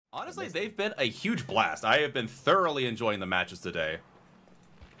Honestly, they've been a huge blast. I have been thoroughly enjoying the matches today.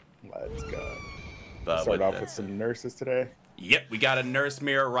 Let's go. But Start off with some nurses today. Yep, we got a nurse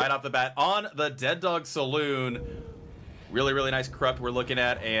mirror right off the bat on the Dead Dog Saloon. Really, really nice corrupt we're looking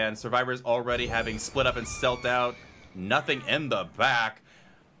at, and survivors already having split up and stealthed out. Nothing in the back.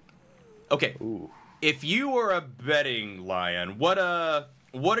 Okay, Ooh. If you were a betting lion, what are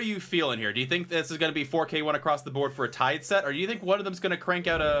you feeling here? Do you think this is going to be 4K1 across the board for a tied set, or do you think one of them's going to crank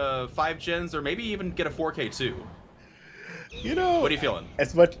out a 5 gens, or maybe even get a 4K2? You know, what are you feeling?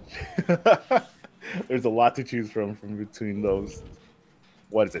 As much there's a lot to choose from between those.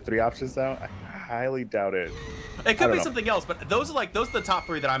 What is it? 3 options now? I highly doubt it. It could be something else, but those are the top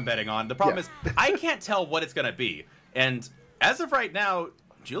 3 that I'm betting on. The problem is I can't tell what it's going to be, and as of right now,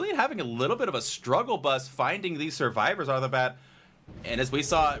 Julian having a little bit of a struggle bus finding these survivors out of the bat. And as we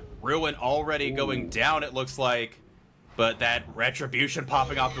saw, Ruin already going down, it looks like. But that retribution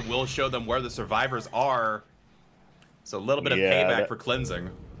popping off will show them where the survivors are. So a little bit of payback for cleansing.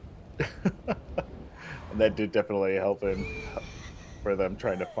 And that did definitely help for them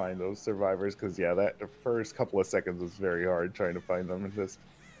trying to find those survivors. Because, the first couple of seconds was very hard trying to find them in this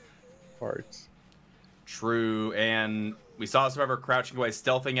part. True, and we saw a survivor crouching away,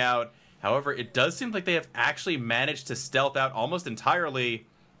 stealthing out. However, it does seem like they have actually managed to stealth out almost entirely.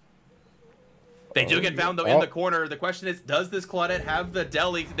 They do get found, though, in the corner. The question is, does this Claudette have the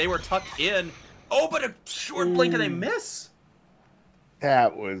deli? They were tucked in. Oh, but a short blink and they miss.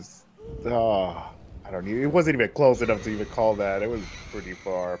 That was... I don't know. It wasn't even close enough to even call that. It was pretty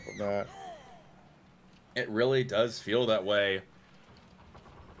far from that. It really does feel that way.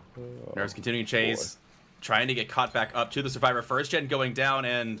 Nurse continuing chase. Trying to get caught back up to the survivor. First gen going down,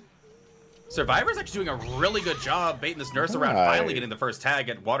 and survivor's actually doing a really good job baiting this nurse around, finally getting the first tag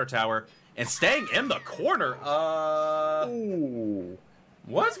at Water Tower, and staying in the corner.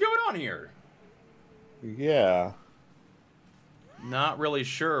 What's going on here? Yeah. Not really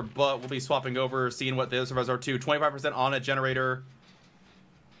sure, but we'll be swapping over, seeing what the other survivors are too. 25% on a generator.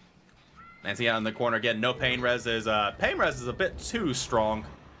 Nancy out in the corner again. No pain res is a bit too strong.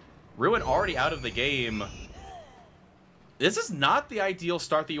 Ruin already out of the game. This is not the ideal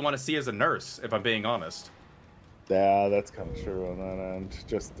start that you want to see as a nurse, if I'm being honest. Yeah, that's kind of true on that end.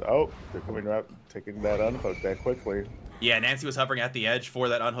 Just, they're coming right, taking that unhook that quickly. Yeah, Nancy was hovering at the edge for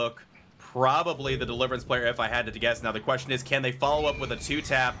that unhook. Probably the Deliverance player, if I had to guess. Now the question is, can they follow up with a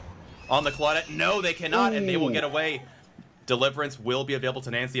 2-tap on the Claudette? No, they cannot, and they will get away. Deliverance will be available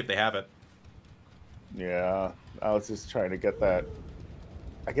to Nancy if they have it. Yeah, I was just trying to get that.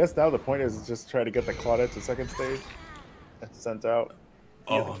 I guess now the point is just try to get the Claudette to second stage and sent out.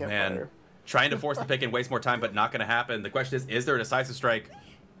 Oh, man. Trying to force the pick and waste more time, but not going to happen. The question is there a decisive strike?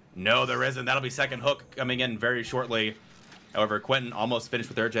 No, there isn't. That'll be second hook coming in very shortly. However, Quentin almost finished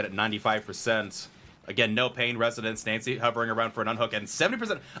with their jet at 95%. Again, no pain residence. Nancy hovering around for an unhook, and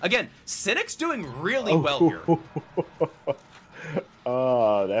 70%. Again, Cynic's doing really well here.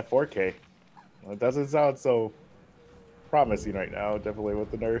 That 4K. Well, it doesn't sound so promising right now, definitely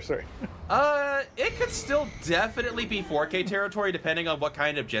with the nursery. It could still definitely be 4K territory, depending on what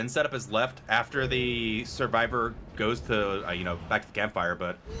kind of gen setup is left after the survivor goes to, back to the campfire.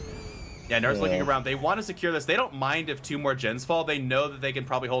 But yeah, Nurse looking around. They want to secure this. They don't mind if 2 more gens fall. They know that they can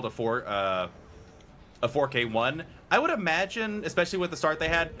probably hold a 4K1. I would imagine, especially with the start they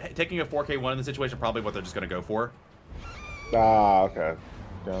had, taking a 4K1 in the situation, probably what they're just going to go for. Okay.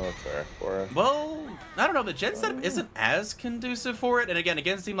 No, that's fair for it. Well, I don't know. The gen setup isn't as conducive for it. And again,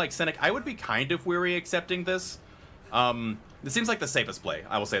 against a team like Cynic, I would be kind of weary accepting this. This seems like the safest play.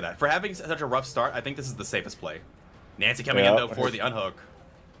 I will say that. For having such a rough start, I think this is the safest play. Nancy coming in, though, for the unhook.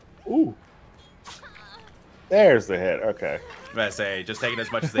 Ooh. There's the hit. Okay. I'm going to say, just taking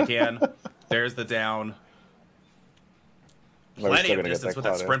as much as they can. There's the down. Plenty of distance with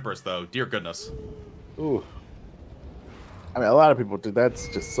that sprint burst, though. Dear goodness. Ooh. I mean, a lot of people do. That's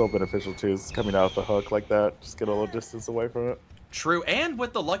just so beneficial, too, is coming out the hook like that. Just get a little distance away from it. True, and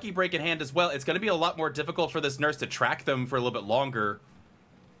with the lucky break in hand as well, it's going to be a lot more difficult for this nurse to track them for a little bit longer.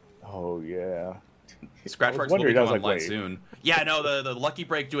 Oh, yeah. Scratch marks will be coming online soon. Yeah, no, the lucky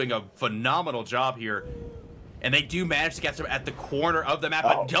break doing a phenomenal job here. And they do manage to get them at the corner of the map,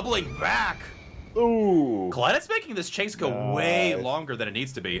 but doubling back. Ooh. Claudette's making this chase go way longer than it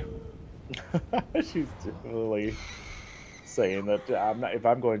needs to be. She's definitely saying that if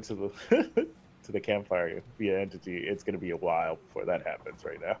I'm going to the to the campfire via entity, it's going to be a while before that happens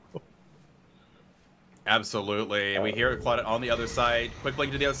right now. Absolutely. And we hear Claudette on the other side. Quick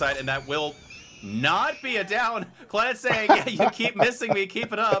blink to the other side, and that will not be a down. Claudette saying, yeah, you keep missing me.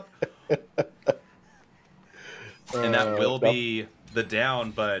 Keep it up. And that will be the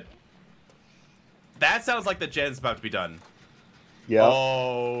down, but that sounds like the gen's about to be done. Yeah.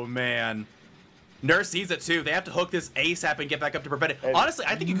 Oh, man. Nurse sees it, too. They have to hook this ASAP and get back up to prevent it. Honestly,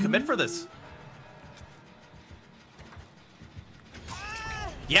 I think you commit for this.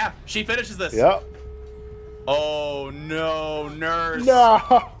 Yeah, she finishes this. Yep. Oh, no, Nurse.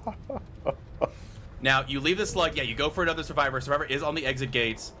 No. Now, you leave the slug. Yeah, you go for another survivor. Survivor is on the exit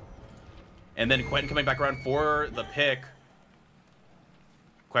gates. And then Quentin coming back around for the pick.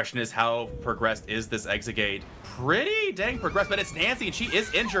 Question is, how progressed is this exit gate? Pretty dang progressed, but it's Nancy, and she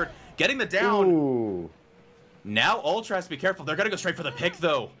is injured. Getting the down. Ooh. Now Ultra has to be careful. They're going to go straight for the pick,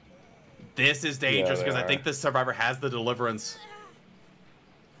 though. This is dangerous because I think this survivor has the deliverance.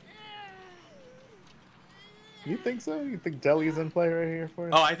 You think so? You think Deli's in play right here for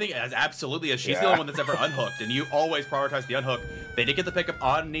you? Oh, I think as absolutely as she's the only one that's ever unhooked, and you always prioritize the unhook. They did get the pickup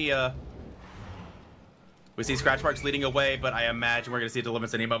on Nia. We see scratch marks leading away, but I imagine we're going to see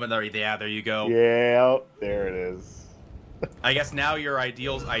deliverance any moment. Yeah, there you go. Yeah, there it is. I guess now your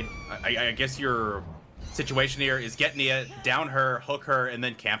ideals, I guess your situation here is get Nia, down her, hook her, and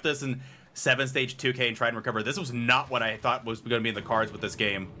then camp this in 7-stage 2K and try and recover. This was not what I thought was going to be in the cards with this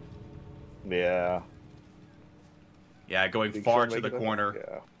game. Yeah. Yeah, going far to the corner.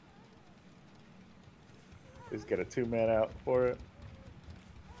 Yeah. Just get a 2-man out for it.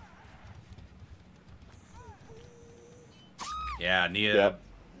 Yeah, Nia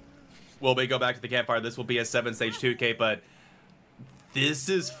will go back to the campfire. This will be a 7-stage 2K, but this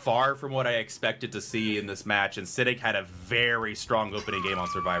is far from what I expected to see in this match, and Cynic had a very strong opening game on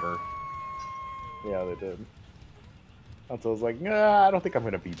Survivor. Yeah, they did. So I was like, nah, I don't think I'm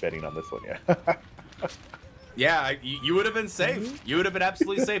going to be betting on this one yet. Yeah, you would have been safe. You would have been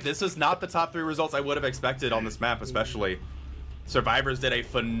absolutely safe. This is not the top 3 results I would have expected on this map, especially. Survivors did a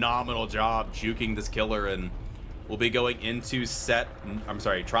phenomenal job juking this killer, and we'll be going into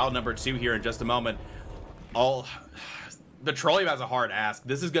trial number 2 here in just a moment. Petroleum has a hard ask.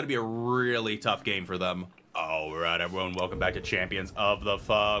 This is going to be a really tough game for them. All right, everyone, welcome back to Champions of the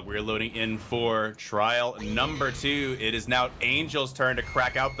Fog. We're loading in for trial number 2. It is now Angel's turn to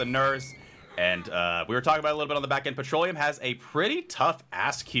crack out the nurse. And we were talking about it a little bit on the back end. Petroleum has a pretty tough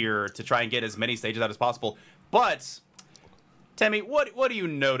ask here to try and get as many stages out as possible. But, Tammy, what do you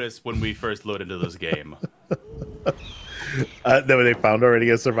notice when we first load into this game? That they found already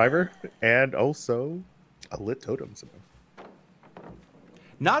a survivor and also a lit totem.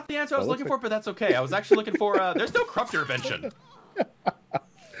 Not the answer I was looking for, but that's okay. I was actually looking for, there's no corrupt intervention.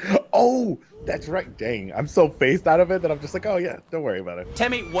 Oh, that's right. Dang, I'm so phased out of it that I'm just like, oh yeah, don't worry about it.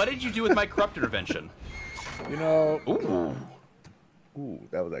 Tammy, what did you do with my corrupt intervention? You know, ooh,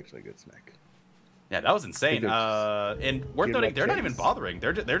 that was actually a good smack. Yeah, that was insane. And worth noting, they're not even bothering.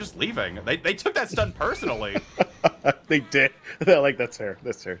 They're just leaving. They took that stun personally. They did. They're like, that's her.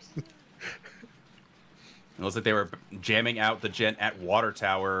 That's hers. It looks like they were jamming out the gent at Water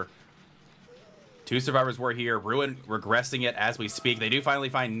Tower. 2 survivors were here. Ruin regressing it as we speak. They do finally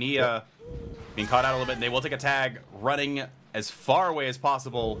find Nia being caught out a little bit, and they will take a tag, running as far away as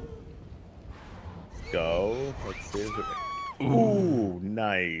possible. Let's go. Let's see. Ooh,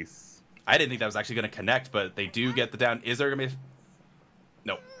 nice. I didn't think that was actually going to connect, but they do get the down. Is there going to be...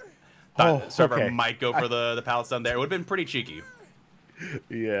 No. Thought the server might go for the pallet stun there. It would have been pretty cheeky.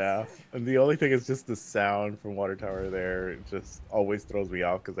 Yeah. And the only thing is just the sound from Water Tower there. It just always throws me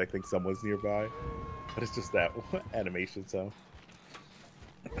off because I think someone's nearby. But it's just that animation sound.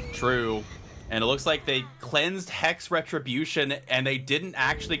 True. And it looks like they cleansed Hex Retribution, and they didn't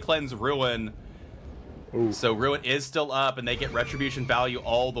actually cleanse Ruin. Ooh. So Ruin is still up, and they get Retribution value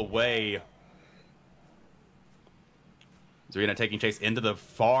all the way. Zarina taking chase into the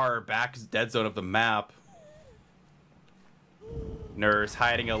far back dead zone of the map. Nurse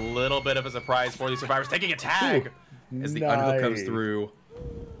hiding a little bit of a surprise for these survivors, taking a tag as the unhook comes through.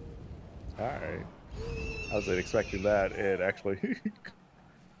 Alright. I wasn't expecting that, it actually...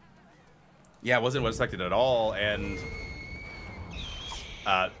 Yeah, it wasn't expected at all, and...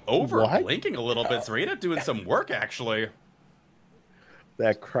 blinking a little bit. Zarina doing some work, actually.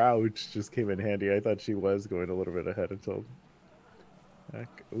 That crouch just came in handy. I thought she was going a little bit ahead until...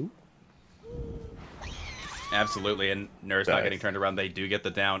 Ooh. Absolutely, and Nurse not getting turned around. They do get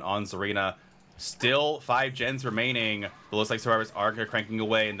the down on Zarina. Still 5 gens remaining. It looks like survivors are cranking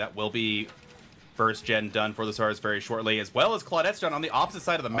away, and that will be first gen done for the survivors very shortly, as well as Claudette's done on the opposite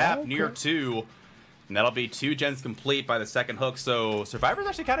side of the map, near 2. And that'll be 2 gens complete by the second hook, so survivors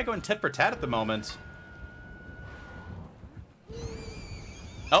actually kind of going tit for tat at the moment.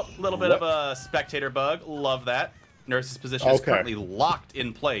 Oh, a little bit of a spectator bug. Love that. Nurse's position is currently locked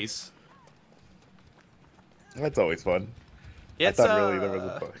in place. That's always fun. It's, I thought really there was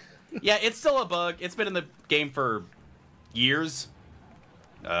a bug. Yeah, it's still a bug. It's been in the game for years.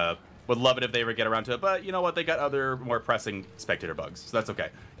 Would love it if they ever get around to it, but you know what? They got other more pressing spectator bugs, so that's okay.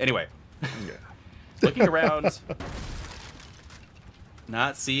 Anyway, Yeah. looking around,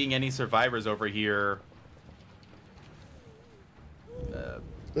 not seeing any survivors over here.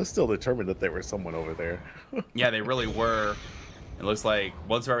 They're still determined that there was someone over there. Yeah, they really were. It looks like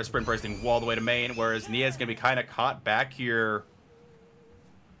one survivor sprint bursting all the way to main, whereas Nia's going to be kind of caught back here.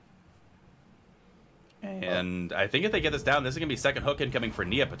 And I think if they get this down, this is going to be second hook incoming for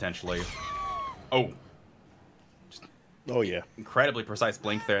Nia, potentially. Oh. Oh, yeah. Incredibly precise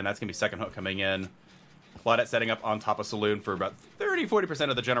blink there, and that's going to be second hook coming in. Claudette setting up on top of Saloon for about 30-40%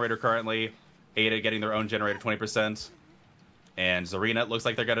 of the generator currently. Ada getting their own generator 20%. And Zarina, it looks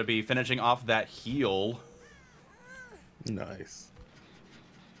like they're going to be finishing off that heal. Nice.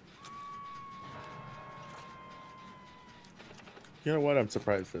 You know what? I'm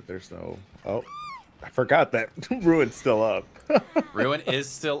surprised that there's no... Oh, I forgot that Ruin's still up. Ruin is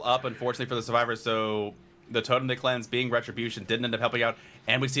still up, unfortunately, for the survivors, so the Totem they cleanse being Retribution didn't end up helping out.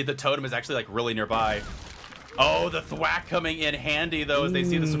 And we see the Totem is actually, like, really nearby. Oh, the thwack coming in handy, though, as they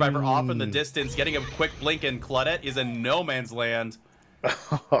see the survivor off in the distance, getting a quick blink, and Claudette is in no man's land.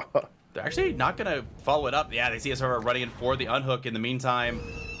 They're actually not going to follow it up. Yeah, they see a survivor running in for the unhook in the meantime,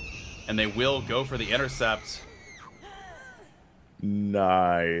 and they will go for the intercept.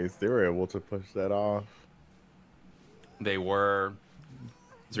 Nice. They were able to push that off. They were.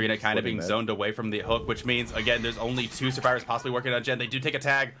 Zarina kind of being zoned away from the hook, which means, again, there's only 2 survivors possibly working on Gen. They do take a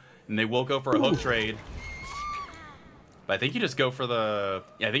tag, and they will go for a hook trade. But I think you just go for the...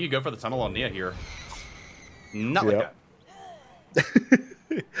 Yeah, I think you go for the tunnel on Nia here. Not like that.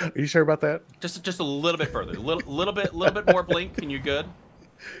 Are you sure about that? Just a little bit further. A little bit more blink, and you're good.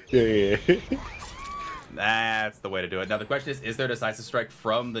 Yeah. That's the way to do it. Now, the question is there decisive strike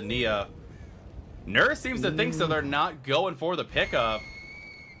from the Nia? Nurse seems to think so. They're not going for the pickup.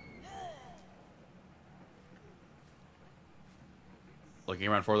 Looking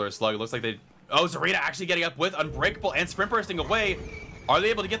around for their slug, it looks like they... Oh, Zarina actually getting up with Unbreakable and sprint bursting away. Are they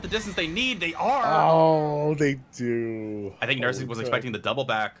able to get the distance they need? They are. Oh, they do. I think Nurse was expecting the double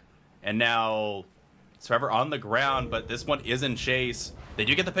back. And now Survivor on the ground, but this one is in chase. They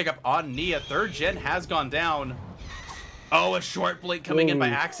do get the pickup on Nia. Third gen has gone down. Oh, a short blink coming in by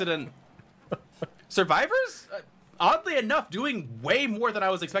accident. Survivors, oddly enough, doing way more than I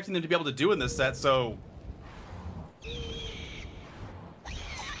was expecting them to be able to do in this set, so...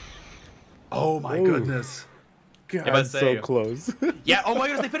 Oh my goodness. God, so close. Yeah, oh my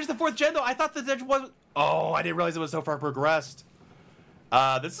goodness, they finished the 4th gen though. I thought the gen was... Oh, I didn't realize it was so far progressed.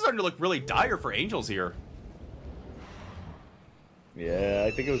 This is starting to look really dire for Angels here. Yeah,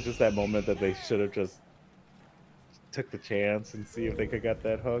 I think it was just that moment that they should have just took the chance and see if they could get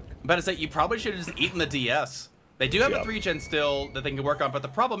that hook. I'm about to say, you probably should have just eaten the DS. They do have a 3 gen still that they can work on, but the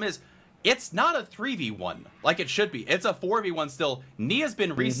problem is, it's not a 3v1 like it should be. It's a 4v1 still. Nia's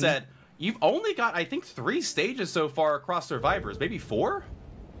been reset. You've only got, I think, 3 stages so far across survivors. Maybe 4?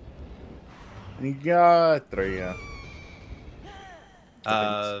 You got 3, yeah.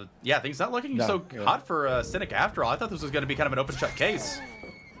 Yeah, things not looking so hot for Cynic after all. I thought this was going to be kind of an open shut case.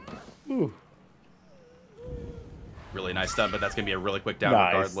 Ooh. Really nice stun, but that's going to be a really quick down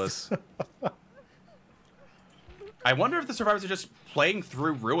regardless. I wonder if the survivors are just playing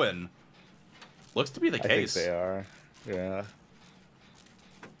through Ruin. Looks to be the case. I think they are. Yeah.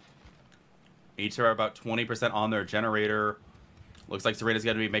 Each are about 20% on their generator. Looks like Serena's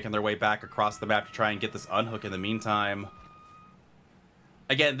going to be making their way back across the map to try and get this unhook in the meantime.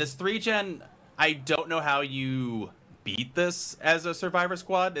 Again, this 3 gen, I don't know how you beat this as a survivor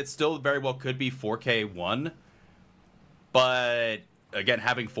squad. It still very well could be 4K1. But again,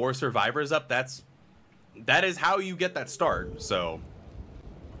 having 4 survivors up, that is how you get that start. So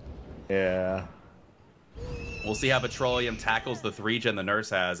yeah. We'll see how Petroleum tackles the 3 gen the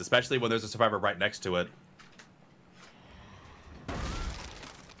Nurse has, especially when there's a survivor right next to it.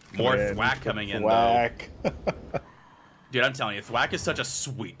 More thwack coming in, though. Dude, I'm telling you, thwack is such a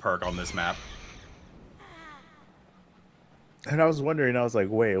sweet perk on this map. And I was wondering, I was like,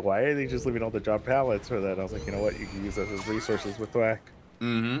 wait, why are they just leaving all the drop pallets for that? I was like, you know what? You can use those as resources with thwack.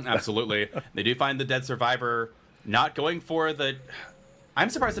 Absolutely. They do find the dead survivor, not going for the... I'm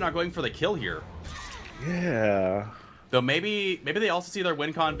surprised they're not going for the kill here. Yeah. Though maybe they also see their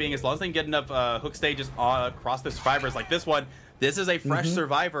win con being, as long as they can get enough hook stages across the survivors like this one, this is a fresh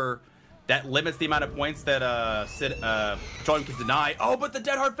survivor that limits the amount of points that Petroleum can deny. Oh, but the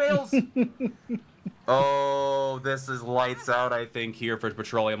dead heart fails! Oh, this is lights out, I think, here for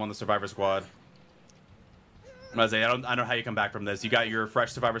Petroleum on the survivor squad. I'm gonna say, I don't know how you come back from this. You got your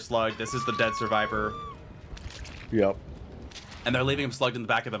fresh survivor slug. This is the dead survivor. Yep. And they're leaving him slugged in the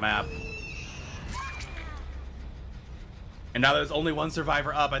back of the map. And now there's only one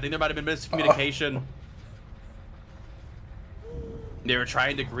survivor up. I think there might have been miscommunication. They were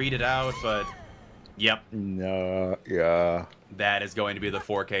trying to greet it out, but yep. No, yeah. That is going to be the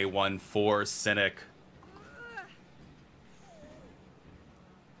 4K1 for Cynic.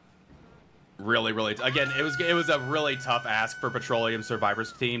 Really, really, again, it was a really tough ask for Petroleum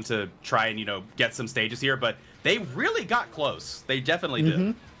Survivors team to try and, you know, get some stages here, but they really got close. They definitely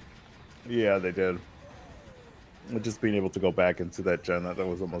did. Yeah, they did. Just being able to go back into that gen that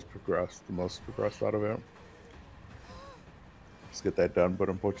was almost progressed, the most progressed out of it. Let's get that done, but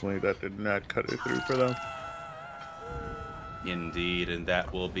unfortunately that did not cut it through for them. Indeed, and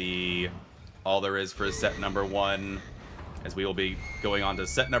that will be all there is for set number 1. As we will be going on to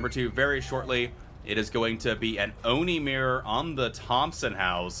set number 2 very shortly. It is going to be an Oni mirror on the Thompson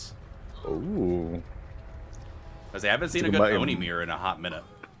house. Ooh. Because I haven't seen a good Oni mirror in a hot minute.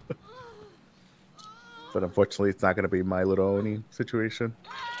 But unfortunately, it's not going to be My Little Oni situation.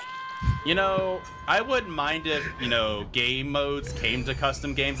 You know, I wouldn't mind if, you know, game modes came to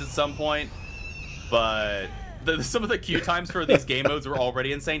custom games at some point. But some of the queue times for these game modes were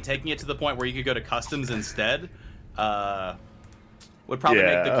already insane. Taking it to the point where you could go to customs instead would probably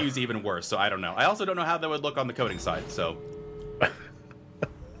make the queues even worse. So I don't know. I also don't know how that would look on the coding side. So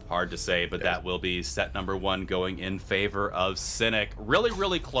hard to say, but that will be set number 1 going in favor of Cynic. Really,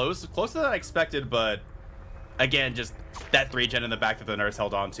 really close. Closer than I expected, but again, just that 3-gen in the back that the nurse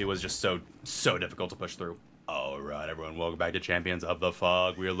held on to was just so difficult to push through. All right, everyone, welcome back to Champions of the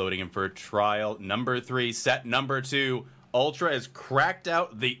Fog. We are loading in for trial number 3, set number 2. Ultra has cracked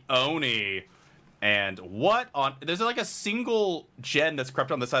out the Oni. And what on... There's like a single gen that's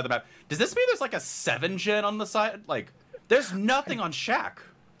crept on the side of the map. Does this mean there's like a 7-gen on the side? Like, there's nothing on Shack.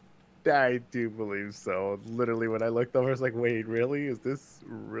 I do believe so. Literally, when I looked over, I was like, wait, really? Is this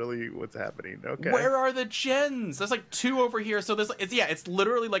really what's happening? Okay. Where are the gens? There's like 2 over here. So there's... It's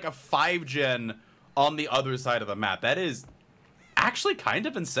literally like a 5-gen on the other side of the map. That is actually kind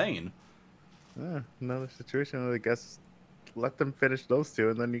of insane. Another situation, I guess, let them finish those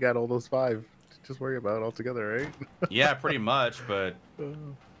 2, and then you got all those 5. Just worry about it all together, right? Yeah, pretty much, but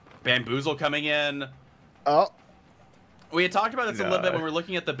Bamboozle coming in. Oh. We had talked about this a little bit when we were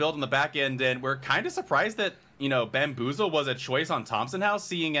looking at the build on the back end, and we're kind of surprised that, you know, Bamboozle was a choice on Thompson House,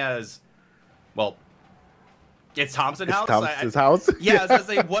 seeing as, well, it's Thompson House. Thompson's house? Yeah, I was gonna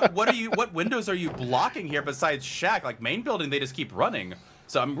say, what windows are you blocking here besides Shack? Like, main building, they just keep running.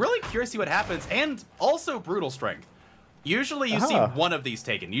 So I'm really curious to see what happens, and also Brutal Strength. Usually you see one of these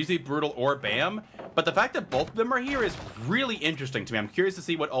taken, usually Brutal or Bam, but the fact that both of them are here is really interesting to me. I'm curious to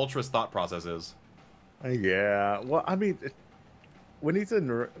see what Ultra's thought process is. Yeah, well, I mean, when he's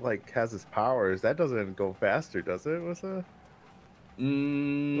in, like, has his powers, that doesn't go faster, does it?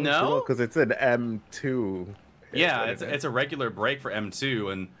 No. Because it's an M2. Yeah, it's a regular break for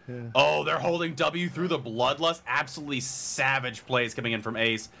M2, and oh, they're holding W through the Bloodlust. Absolutely savage plays coming in from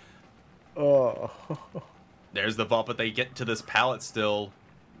Ace. Oh. There's the vault, but they get to this pallet still.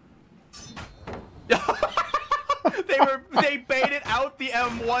 They baited out the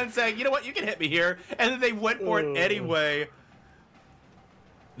M1, saying, you know what, you can hit me here, and then they went for it anyway.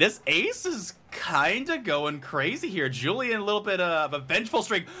 This Ace is kind of going crazy here. Julian, a little bit of a vengeful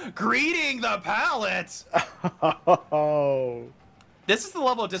streak, greeting the pallet. Oh. This is the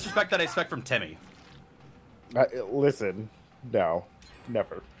level of disrespect that I expect from Timmy. Listen, no,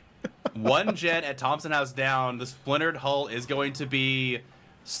 never. 1 gen at Thompson House down. The splintered hull is going to be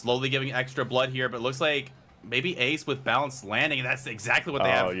slowly giving extra blood here, but it looks like maybe Ace with balanced landing. That's exactly what they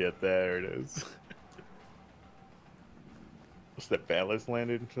have. Oh, yeah, there it is. What's that balanced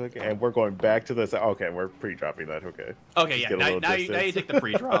landing? And we're going back to this. Okay, we're pre-dropping that. Okay. Okay, yeah. Now you take the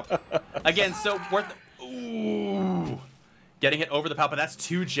pre-drop. Again, so worth... Ooh. Getting hit over the pal, but that's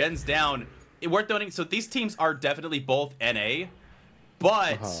 2 gens down. Worth noting, so these teams are definitely both NA,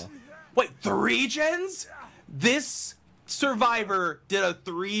 but... Wait, 3 gens? This survivor did a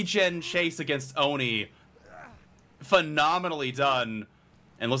 3-gen chase against Oni. Phenomenally done.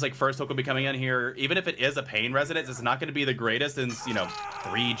 And looks like First Hook will be coming in here. Even if it is a pain residence, it's not going to be the greatest since, you know,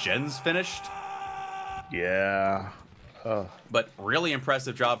 3 gens finished. Yeah. But really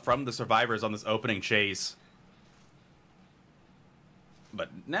impressive job from the survivors on this opening chase. But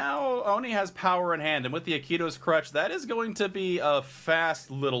now Oni has power in hand, and with the Akito's crutch, that is going to be a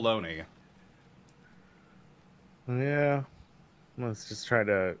fast little Oni. Yeah. Let's just try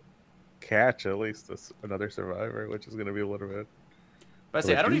to catch at least another survivor, which is going to be a little bit But I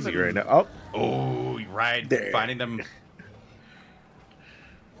say, I don't even... right now. Oh, right. There. Finding them...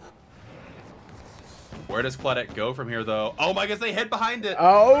 Where does Claudette go from here, though? Oh my goodness, they hid behind it.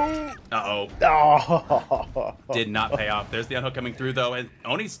 Oh. Uh-oh. Oh. Did not pay off. There's the unhook coming through, though, and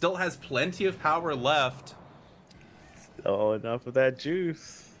Oni still has plenty of power left. Still enough of that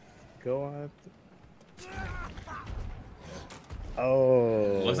juice. Go on.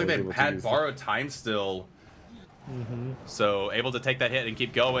 Oh. Looks like they had borrowed time still. So able to take that hit and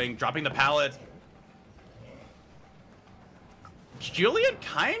keep going, dropping the pallet. Julian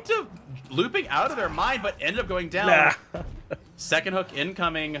kind of looping out of their mind, but ended up going down. Nah. Second hook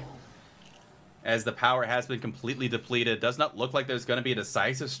incoming, as the power has been completely depleted. Does not look like there's going to be a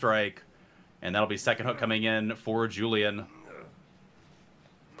decisive strike, and that'll be second hook coming in for Julian.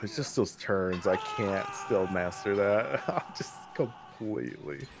 It's just those turns. I can't still master that. Just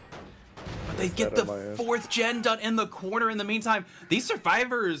completely. But they get the fourth gen done in the corner in the meantime. These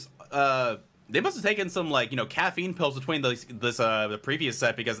survivors, they must have taken some, like, you know, caffeine pills between the previous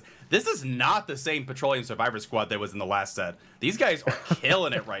set, because this is not the same Petroleum Survivor squad that was in the last set. These guys are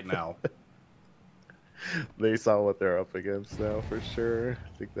killing it right now. They saw what they're up against now, for sure.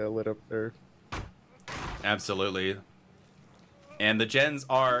 I think that lit up there. Absolutely. And the gens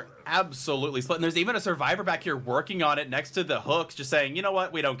are absolutely split. And there's even a survivor back here working on it next to the hooks, just saying, you know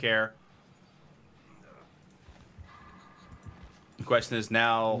what, we don't care. The question is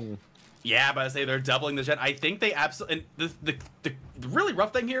now... Yeah, but I say they're doubling the gen. I think they absolutely... And the really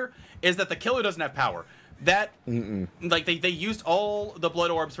rough thing here is that the killer doesn't have power. That... Like, they used all the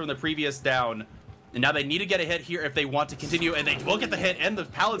blood orbs from the previous down, and now they need to get a hit here if they want to continue, and they will get the hit, and the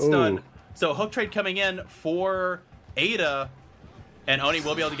pallet's done. So hook trade coming in for Ada, and Oni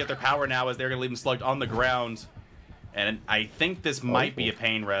will be able to get their power now, as they're going to leave them slugged on the ground. And I think this might be a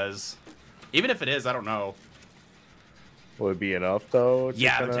pain res. Even if it is, I don't know. Will it be enough, though?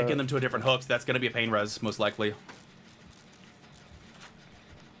 Yeah, they're taking them to a different hooks. That's going to be a pain res, most likely.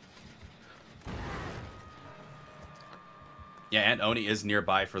 Yeah, and Oni is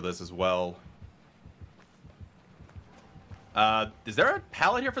nearby for this as well. Is there a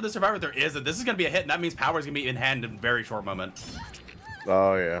pallet here for the survivor? There is. This is going to be a hit, and that means power is going to be in hand in a very short moment.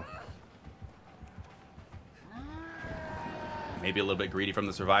 Oh, yeah. Maybe a little bit greedy from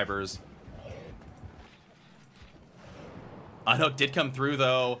the survivors. Unhook did come through,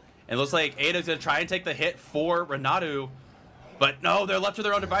 though. And it looks like Ada's going to try and take the hit for Renatu. But no, they're left to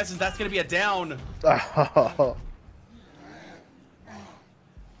their own devices. That's going to be a down. I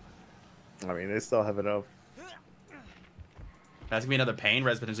mean, they still have enough. That's going to be another pain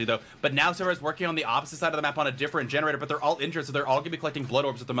res potentially, though. But now Sarah's working on the opposite side of the map on a different generator, but they're all injured, so they're all going to be collecting blood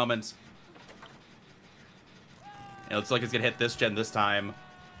orbs at the moment. And it looks like it's going to hit this gen this time.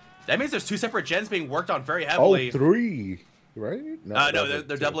 That means there's two separate gens being worked on very heavily. Oh, three, right? No,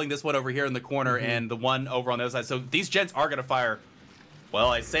 they're doubling this one over here in the corner and the one over on the other side. So these gens are going to fire. Well,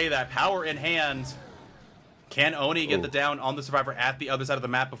 I say that. Power in hand. Can Oni get the down on the survivor at the other side of the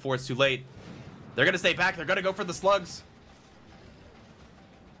map before it's too late? They're going to stay back. They're going to go for the slugs.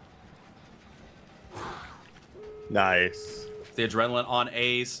 Nice. The adrenaline on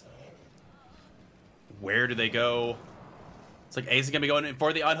Ace. Where do they go? It's like Ace is going to be going in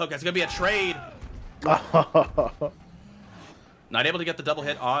for the unhook. That's going to be a trade. Not able to get the double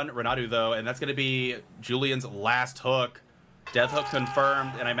hit on Renatu, though, and that's going to be Julian's last hook. Death hook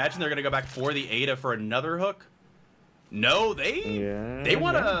confirmed, and I imagine they're going to go back for the Ada for another hook. No, they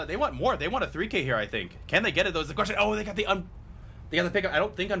want more. They want a 3K here, I think. Can they get it? Though is the question. Oh, they got the pickup. I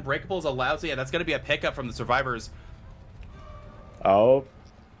don't think Unbreakable is allowed. So yeah, that's going to be a pickup from the survivors. Oh,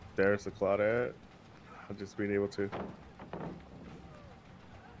 there's the Claudette. I'll just being able to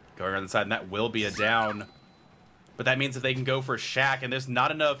going around the side, and that will be a down. But that means if they can go for Shack, and there's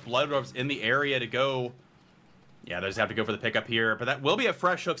not enough blood orbs in the area to go. Yeah, they just have to go for the pickup here. But that will be a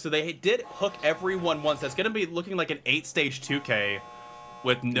fresh hook. So they did hook everyone once. That's going to be looking like an 8-stage 2K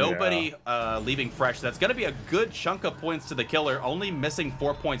with nobody leaving fresh. That's going to be a good chunk of points to the killer, only missing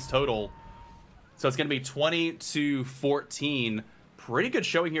 4 points total. So it's going to be 20-14. Pretty good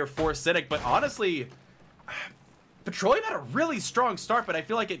showing here for Cynic. But honestly, Petroleum had a really strong start, but I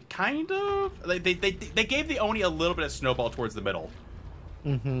feel like it kind of... They gave the Oni a little bit of snowball towards the middle.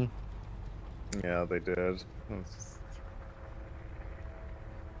 Mm-hmm. Yeah, they did.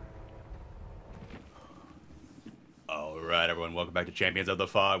 All right, everyone, welcome back to Champions of the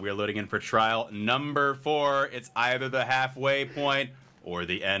Fog. We are loading in for trial number 4. It's either the halfway point or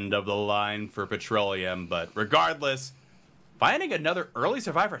the end of the line for Petroleum, but regardless, finding another early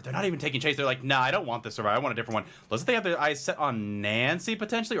survivor. They're not even taking chase. They're like, nah, I don't want this survivor. I want a different one. Let's say they have their eyes set on Nancy,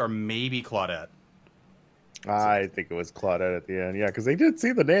 potentially, or maybe Claudette. I think it was Claudette at the end. Yeah, because they did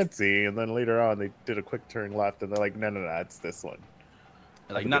see the Nancy, and then later on they did a quick turn left, and they're like, no, it's this one.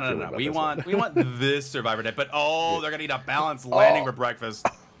 Like, no. We want this survivor deck, but they're gonna need a balanced landing for breakfast.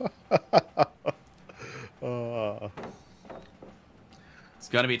 It's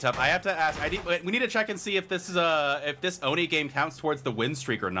gonna be tough. I have to ask. We need to check and see if this is if this Oni game counts towards the win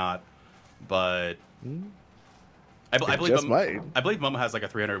streak or not. But I believe Momo has like a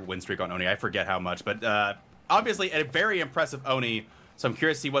 300 win streak on Oni. I forget how much, but obviously a very impressive Oni. So I'm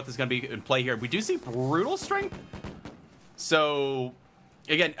curious to see what this is gonna be in play here. We do see brutal strength. So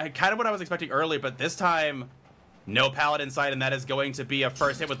again, kind of what I was expecting earlier, but this time no Paladin side, and that is going to be a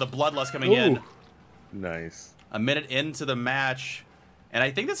first hit with the Bloodlust coming in. Nice. A minute into the match. And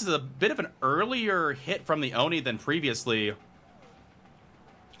I think this is a bit of an earlier hit from the Oni than previously.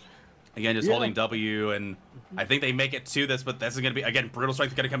 Again, just holding W, and I think they make it to this, but this is going to be, again, Brutal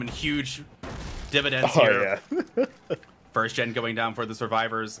Strength is going to come in huge dividends here. Yeah. First gen going down for the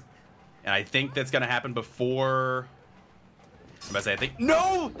survivors. And I think that's going to happen before... I'm about to say, I think...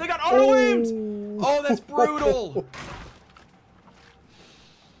 No! They got auto-aimed! Oh, that's brutal!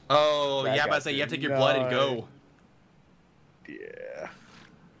 Oh, yeah, I'm about to say, you have to take your blood and go. Yeah.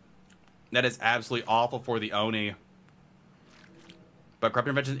 That is absolutely awful for the Oni. But Corrupt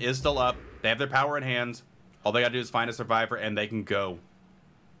Intervention is still up. They have their power in hand. All they gotta do is find a survivor and they can go.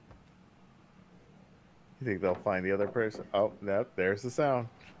 You think they'll find the other person? Oh, no, there's the sound.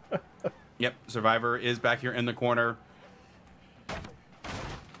 Yep, survivor is back here in the corner.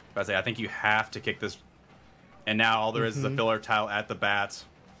 But I think you have to kick this. And now all there is a filler tile at the bat.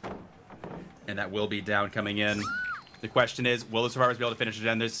 And that will be down coming in. The question is, will the survivors be able to finish the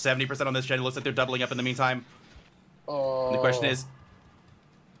gen? There's 70% on this gen. It looks like they're doubling up in the meantime. And the question is,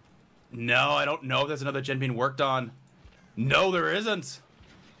 no, I don't know if there's another gen being worked on. No, there isn't.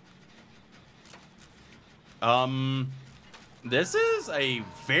 This is a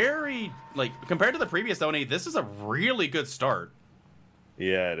very, like, compared to the previous Oni, this is a really good start.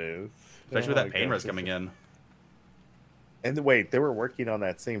 Yeah, it is. Especially with that pain res coming in. And wait, they were working on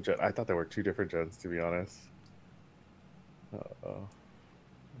that same gen. I thought there were two different gens, to be honest. Uh-oh.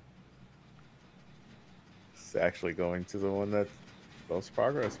 It's actually going to the one that most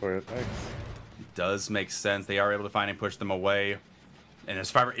progress for it. Thanks. It does make sense. They are able to find and push them away. And the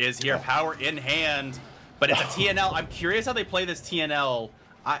survivor is here, power in hand. But it's a TNL. I'm curious how they play this TNL.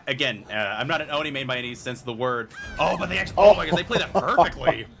 I'm not an Oni main by any sense of the word. Oh, but they actually, oh my god, they play that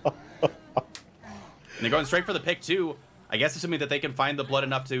perfectly. And they're going straight for the pick too. I guess assuming that they can find the blood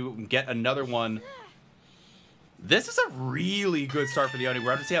enough to get another one. This is a really good start for the Oni. We're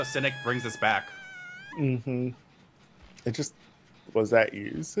going to see how Cynic brings this back. It just... Was that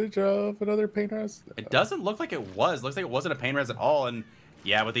usage of another pain res? It doesn't look like it was. It looks like it wasn't a pain res at all. And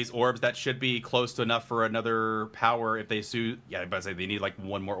yeah, with these orbs, that should be close to enough for another power if they suit. Yeah, I was about to say they need like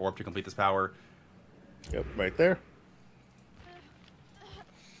one more orb to complete this power. Yep, right there.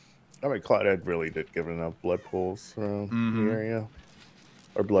 I mean, Claudette really did give enough blood pools around the area.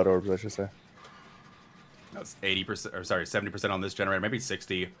 Or blood orbs, I should say. That's 80%, or sorry, 70% on this generator, maybe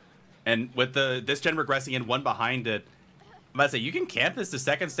 60. And with this gen regressing in one behind it, I'm about to say, you can camp this to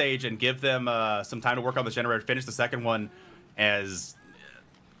second stage and give them some time to work on the generator, finish the second one, as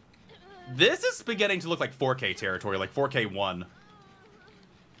this is beginning to look like 4K territory, like 4K1.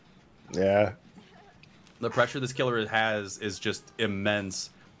 Yeah. The pressure this killer has is just immense.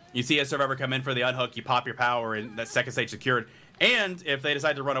 You see a survivor come in for the unhook, you pop your power, and that second stage secured. And if they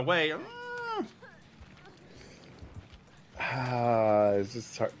decide to run away... it's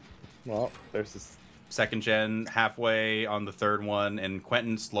just hard. Well, there's this... Second gen halfway on the third one, and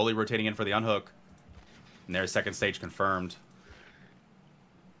Quentin slowly rotating in for the unhook. And there's second stage confirmed.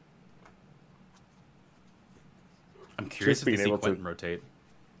 I'm curious if they see Quentin rotate.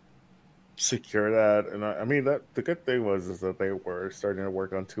 Secure that, and I mean that the good thing is that they were starting to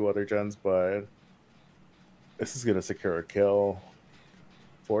work on two other gens, but this is gonna secure a kill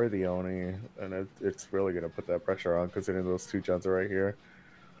for the Oni, and it's really gonna put that pressure on, considering those two gens are right here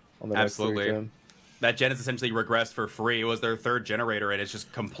on the absolutely. Next gen. That gen is essentially regressed for free. It was their third generator, and it's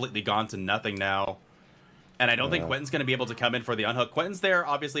just completely gone to nothing now. And I don't think Quentin's going to be able to come in for the unhook. Quentin's there,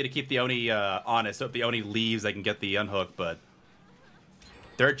 obviously, to keep the Oni honest. So if the Oni leaves, they can get the unhook. But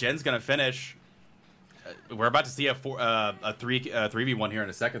their gen's going to finish. We're about to see a 3v1 here in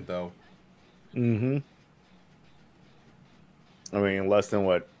a second, though. I mean, less than,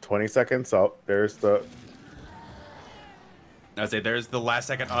 what, 20 seconds? Oh, there's the... I'd say there's the last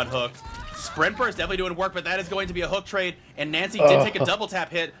second unhook. Sprint Burst definitely doing work, but that is going to be a hook trade. And Nancy did take a double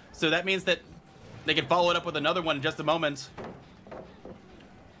tap hit, so that means that they can follow it up with another one in just a moment.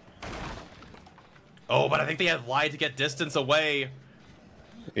 Oh, but I think they have lied to get distance away.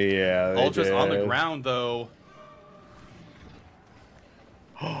 Yeah, they Ultra's on the did. ground, though.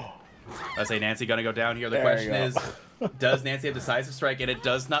 I say Nancy gonna go down here. The question is, does Nancy have decisive strike? And it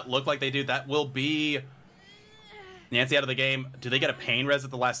does not look like they do. That will be Nancy out of the game. Do they get a pain res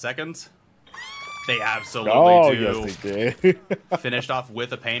at the last second? They absolutely do. Yes, they did. Finished off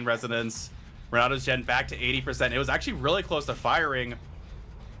with a pain resonance. Renato's gen back to 80%. It was actually really close to firing.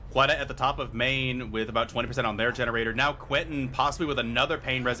 Quetta at the top of main with about 20% on their generator. Now Quentin possibly with another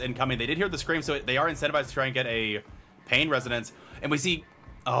pain res incoming. They did hear the scream, so they are incentivized to try and get a pain resonance. And we see,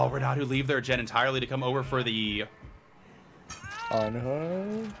 oh, Renato leave their gen entirely to come over for the... On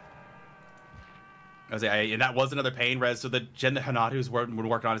her. And that was another pain res, so the gen that Hanatu's been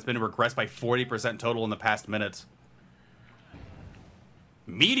working on has been regressed by 40% total in the past minute.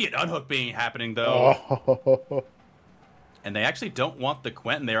 Immediate unhook being happening, though. Oh. And they actually don't want the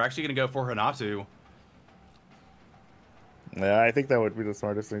Quentin. They're actually going to go for Hanatu. Yeah, I think that would be the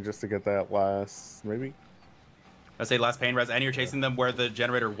smartest thing, just to get that last, maybe. Let's say last pain res, and you're chasing them where the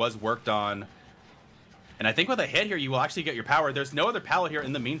generator was worked on. And I think with a hit here, you will actually get your power. There's no other pallet here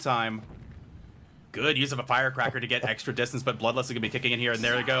in the meantime. Good use of a firecracker to get extra distance, but Bloodlust is going to be kicking in here, and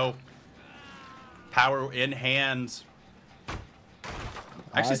there they go. Power in hand.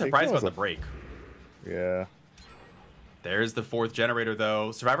 Actually surprised about the break. Yeah. There's the fourth generator,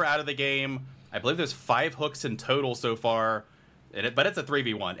 though. Survivor out of the game. I believe there's 5 hooks in total so far. But it's a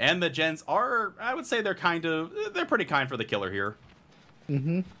 3v1. And the gens are, I would say they're pretty kind for the killer here.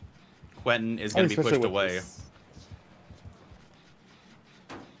 Mm-hmm. Quentin is going to be pushed away.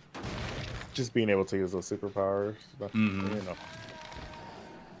 Just being able to use those superpowers. Mm-hmm. You know.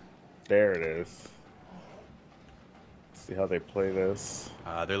 There it is. Let's see how they play this.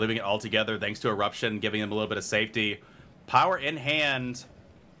 They're leaving it all together thanks to Eruption, giving them a little bit of safety. Power in hand.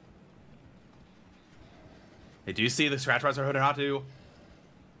 They do see the Scratch Rods are Hanatu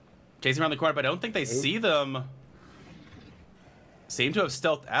chasing around the corner, but I don't think they see them. Seem to have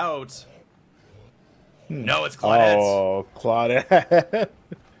stealthed out. No, it's Claudette. Oh, Claudette.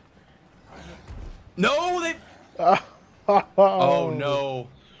 No, they... Oh, no.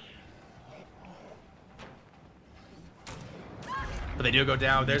 But they do go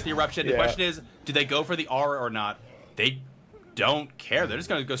down. There's the Eruption. The question is, do they go for the aura or not? They don't care. They're just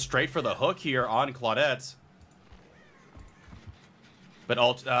going to go straight for the hook here on Claudette. But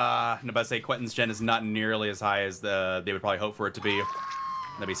I'm about to say Quentin's gen is not nearly as high as they would probably hope for it to be.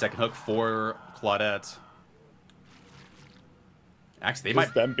 That'd be second hook for Claudette. Actually, they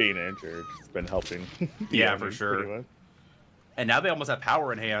might... them being injured has been helping. Yeah, for sure. And now they almost have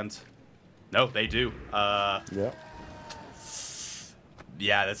power in hand. No, they do. Yeah.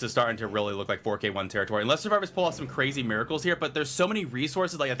 Yeah, this is starting to really look like 4K1 territory. Unless Survivors pull off some crazy miracles here, but there's so many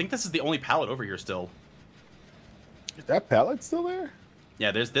resources. Like, I think this is the only pallet over here still. Is that pallet still there? Yeah,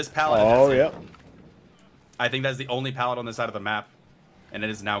 there's this pallet. Oh, yeah. I think that's the only pallet on this side of the map. And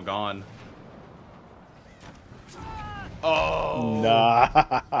it is now gone. Oh!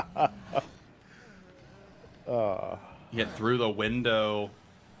 Nah. Hit through the window.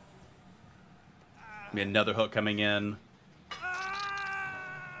 Maybe another hook coming in.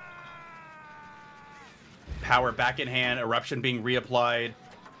 Power back in hand. Eruption being reapplied.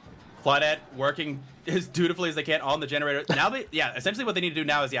 Claudette working as dutifully as they can on the generator. Now they, essentially what they need to do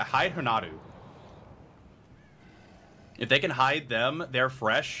now is, hide Hanatu. If they can hide them, they're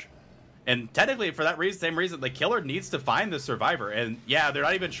fresh. And technically, for that reason, same reason, the killer needs to find the survivor. And yeah, they're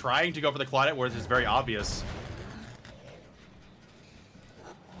not even trying to go for the Claudette, where it's just very obvious.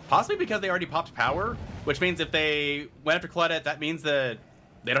 Possibly because they already popped power, which means if they went after Claudette, that means that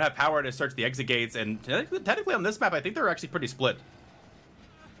they don't have power to search the exit gates. And technically on this map, I think they're actually pretty split.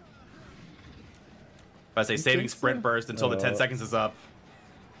 But I say saving sprint burst until the 10 seconds is up.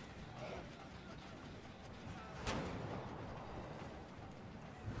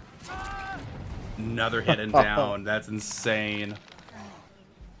 Another hit and down. That's insane.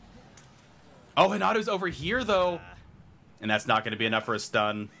 Oh, Hanatu's over here, though. And that's not going to be enough for a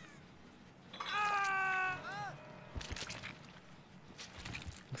stun.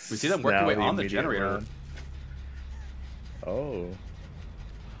 We see them working away on the generator. Run. Oh.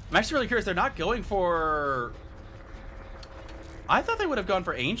 I'm actually really curious. They're not going for... I thought they would have gone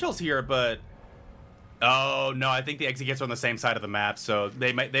for Angels here, but... Oh, no. I think the exit gates are on the same side of the map, so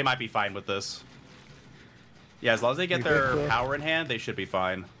they might be fine with this. Yeah, as long as they get their power in hand, they should be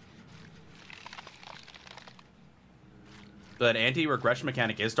fine. That anti-regression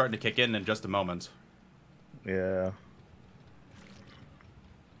mechanic is starting to kick in just a moment. Yeah.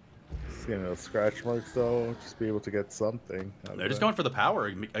 Seeing those scratch marks, though, just be able to get something. They're just going for the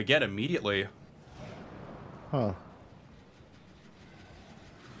power again immediately. Huh.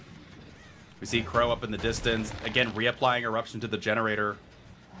 We see Crow up in the distance. Again, reapplying Eruption to the generator.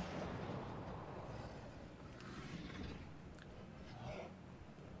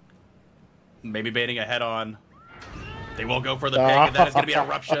 Maybe baiting a head-on. They will go for the pig, and that is going to be an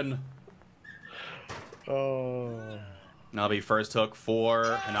Eruption. Oh. That'll be first hook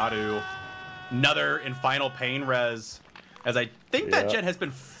for Hinatu. Another in final pain res. As I think that gen has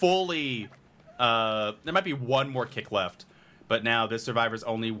been fully... there might be one more kick left. But now this survivor's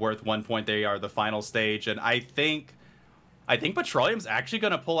only worth 1 point. They are the final stage. And I think Petroleum's actually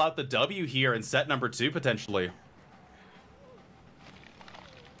going to pull out the W here in set number 2, potentially.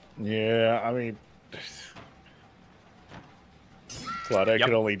 Yeah, I mean... Claudette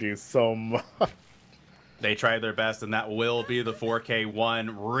can only do so much. They tried their best, and that will be the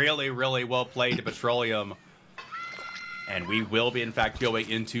 4K1. Really, really well played to Petroleum. And we will be, in fact, going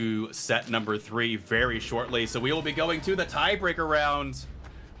into set number 3 very shortly. So we will be going to the tiebreaker round,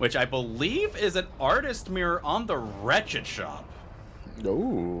 which I believe is an artist mirror on the Wretched shop.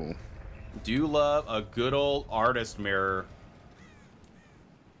 Ooh. Do love a good old artist mirror.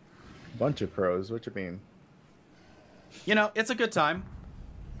 Bunch of crows, what you mean? You know, it's a good time.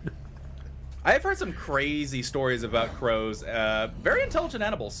 I've heard some crazy stories about crows. Very intelligent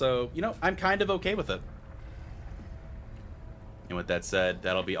animals, so, you know, I'm kind of okay with it. And with that said,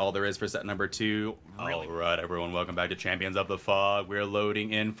 that'll be all there is for set number 2. All right, everyone, welcome back to Champions of the Fog. We're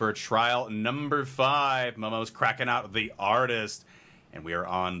loading in for trial number 5. Momo's cracking out the artist. And we are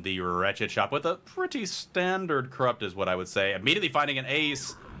on the Wretched shop with a pretty standard corrupt, is what I would say. Immediately finding an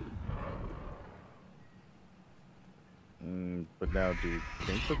ace. But now, do you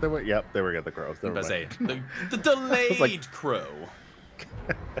think that they were? Yep, there we go, the crows. I was say, the delayed like, crow.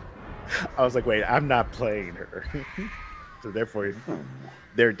 I was like, wait, I'm not playing her. So therefore,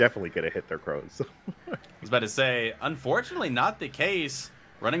 they're definitely going to hit their crows. I was about to say, unfortunately not the case.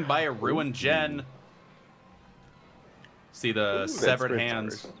 Running by a ruined gen. See the severed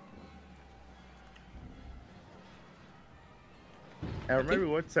hands. I remember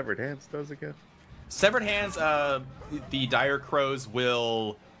what severed hands does again. Severed hands, the dire crows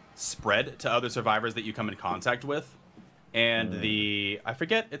will spread to other survivors that you come in contact with. And I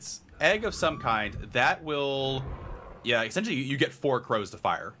forget, it's egg of some kind. That will, yeah, essentially you get 4 crows to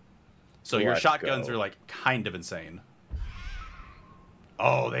fire. So your shotguns are like kind of insane.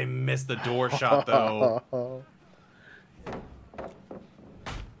 Oh, they missed the door shot though.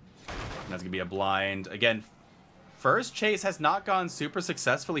 That's gonna be a blind. Again, first chase has not gone super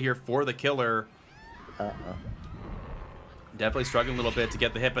successfully here for the killer. Definitely struggling a little bit to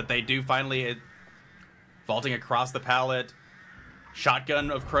get the hit, but they do finally vaulting across the pallet.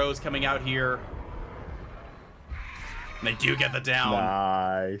 Shotgun of crows coming out here. And they do get the down.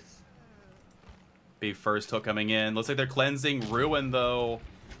 Nice. Be first hook coming in. Looks like they're cleansing Ruin though.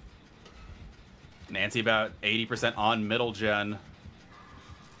 Nancy about 80% on middle gen.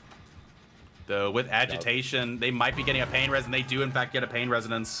 Though with agitation, they might be getting a pain res, and they do in fact get a pain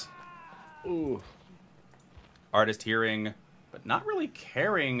resonance. Ooh. Artist hearing, but not really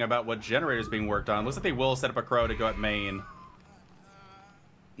caring about what generator's being worked on. Looks like they will set up a crow to go at main.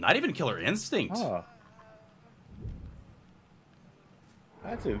 Not even Killer Instinct. Huh.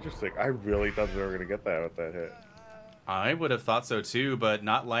 That's interesting. I really thought they were going to get that with that hit. I would have thought so too, but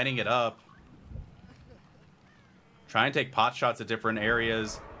not lining it up. Try and take pot shots at different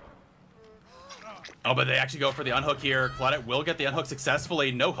areas. Oh, but they actually go for the unhook here. Claudette will get the unhook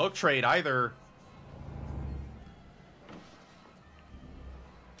successfully. No hook trade either.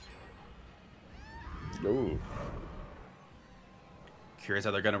 Ooh. Curious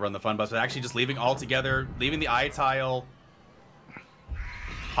how they're going to run the fun bus, but actually just leaving all together, leaving the eye tile.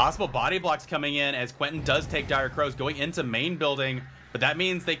 Possible body blocks coming in as Quentin does take dire crows going into main building, but that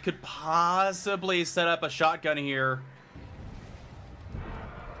means they could possibly set up a shotgun here.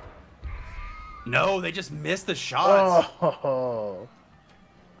 No, they just missed the shots. Oh.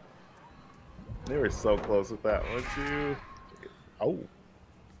 They were so close with that one too. Oh.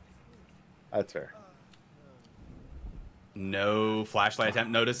 That's fair. No flashlight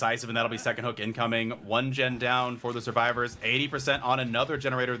attempt, no decisive, and that'll be second hook incoming. 1 gen down for the survivors. 80% on another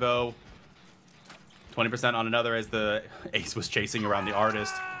generator, though. 20% on another as the ace was chasing around the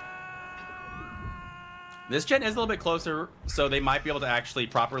artist. This gen is a little bit closer, so they might be able to actually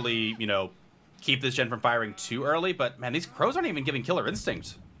properly, you know, keep this gen from firing too early. But, man, these crows aren't even giving Killer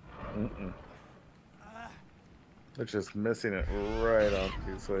Instinct. They're just missing it right on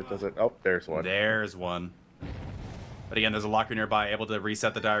you, so it doesn't... Oh, there's one. There's one. But again, there's a locker nearby, able to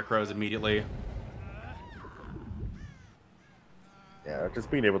reset the dire crows immediately. Yeah, just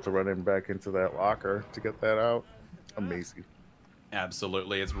being able to run him back into that locker to get that out, amazing.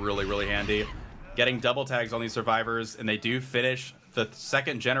 Absolutely, it's really, really handy. Getting double tags on these survivors, and they do finish the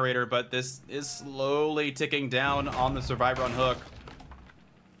second generator, but this is slowly ticking down on the survivor on hook.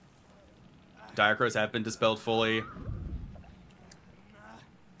 Dire Crows have been dispelled fully. I'm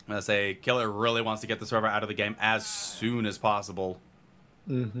gonna say Killer really wants to get the survivor out of the game as soon as possible.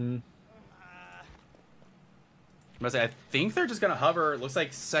 Mm-hmm. I'm gonna say I think they're just gonna hover. It looks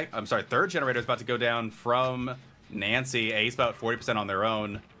like third generator is about to go down from Nancy. Ace about 40% on their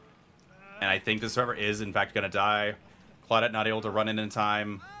own, and I think this survivor is in fact gonna die. Claudette not able to run in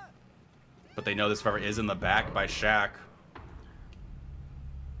time, but they know this survivor is in the back by Shaq.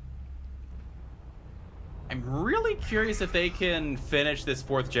 I'm really curious if they can finish this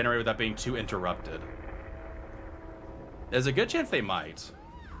fourth generator without being too interrupted. There's a good chance they might.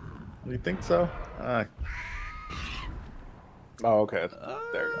 You think so? Oh, okay.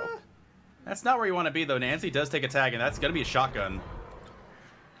 There you go. That's not where you want to be, though. Nancy does take a tag, and that's going to be a shotgun.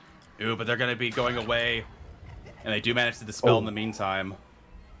 Ooh, but they're going to be going away, and they do manage to dispel in the meantime.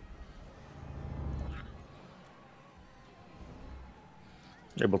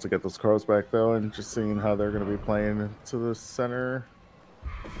 Able to get those crows back, though, and just seeing how they're going to be playing to the center.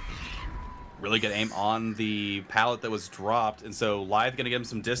 Really good aim on the pallet that was dropped, and so Lithe going to give him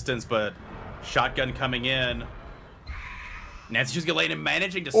some distance, but shotgun coming in. Nancy just lane and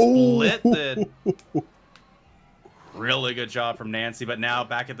managing to split the... Really good job from Nancy, but now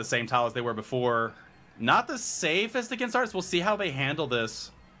back at the same tile as they were before. Not the safest against artists. We'll see how they handle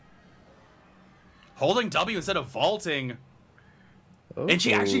this. Holding W instead of vaulting. And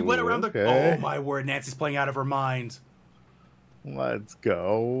she actually went around the... Oh, my word. Nancy's playing out of her mind. Let's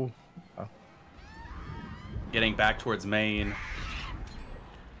go. Getting back towards main.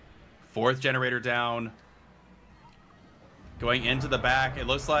 Fourth generator down. Going into the back. It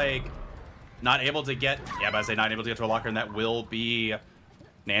looks like not able to get... Yeah, but I say not able to get to a locker, and that will be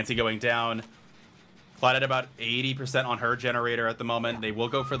Nancy going down. Claudette about 80% on her generator at the moment. They will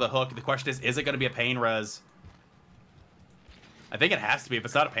go for the hook. The question is it going to be a pain res? I think it has to be. If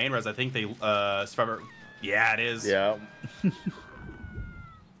it's not a pain res, I think they... Survivor... Yeah, it is. Yeah.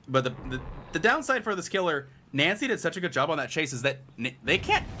 But the downside for this killer... Nancy did such a good job on that chase is that they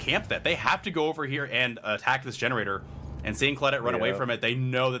can't camp that. They have to go over here and attack this generator. And seeing Claudette run away from it, they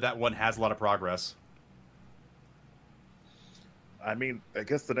know that that one has a lot of progress. I mean, I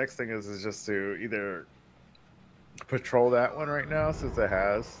guess the next thing is just to either patrol that one right now since it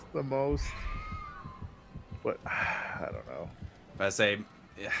has the most. But I don't know. I say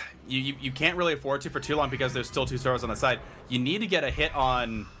you can't really afford to for too long because there's still two survivors on the side. You need to get a hit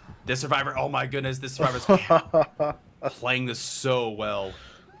on this survivor. Oh my goodness, this survivor's playing this so well.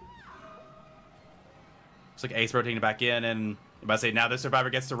 Looks like Ace rotating back in, and I'm about to say now this survivor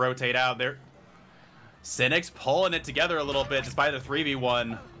gets to rotate out. There, Cynic's pulling it together a little bit despite the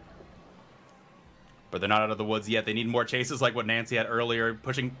 3v1. But they're not out of the woods yet. They need more chases like what Nancy had earlier.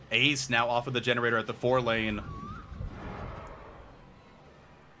 Pushing Ace now off of the generator at the 4 lane.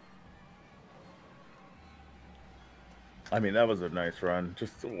 I mean, that was a nice run.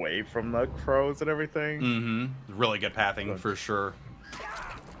 Just away from the crows and everything. Mm-hmm. Really good pathing for sure.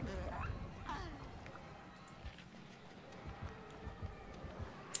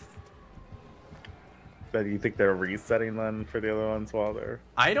 Do you think they're resetting then for the other ones while they're...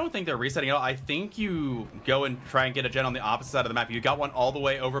 I don't think they're resetting at all. I think you go and try and get a gen on the opposite side of the map. You got one all the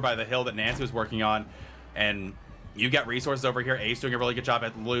way over by the hill that Nancy was working on, and you got resources over here. Ace doing a really good job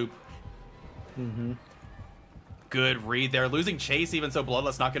at the loop. Mm-hmm. Good read there. Losing chase even, so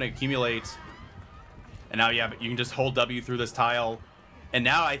Bloodless not going to accumulate. And now, yeah, but you can just hold W through this tile. And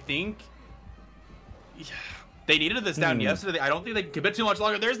now I think... They needed this down yesterday. I don't think they can commit too much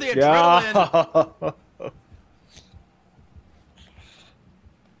longer. There's the adrenaline.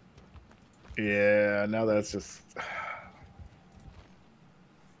 Yeah, now that's just...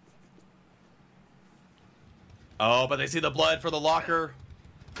 Oh, but they see the blood for the locker.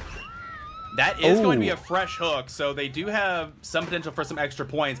 That is going to be a fresh hook, so they do have some potential for some extra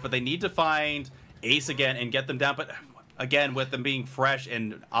points, but they need to find Ace again and get them down. But again, with them being fresh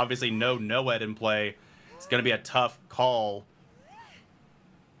and obviously no Noed in play, it's going to be a tough call.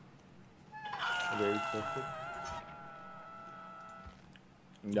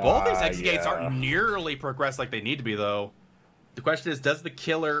 Both these exit gates aren't nearly progressed like they need to be, though. The question is, does the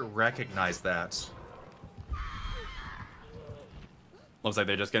killer recognize that? Looks like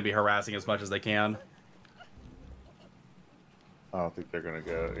they're just going to be harassing as much as they can. I don't think they're going to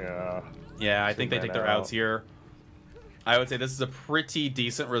go, Yeah, I think they take their outs here. I would say this is a pretty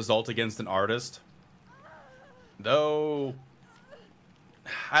decent result against an artist. Though,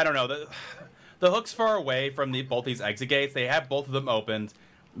 I don't know. The hook's far away from both these exit gates. They have both of them opened.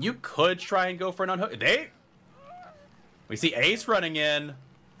 You could try and go for an unhook. We see Ace running in.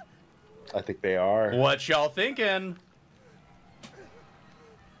 I think they are. What y'all thinking?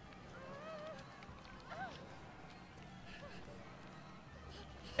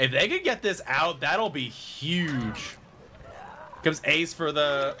 If they could get this out, that'll be huge. Comes Ace for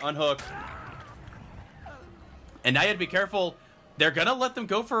the unhook. And now you have to be careful. They're going to let them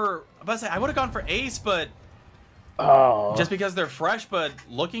go for... I'm about to say, I would have gone for Ace, but... Oh. Just because they're fresh, but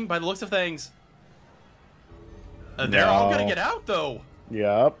looking by the looks of things... They're all going to get out, though.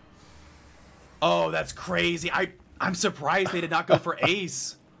 Yep. Oh, that's crazy. I'm surprised they did not go for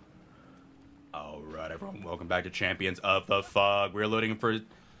Ace. All right, everyone. Welcome back to Champions of the Fog. We're loading for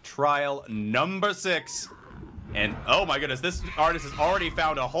trial number 6. And, oh my goodness, this artist has already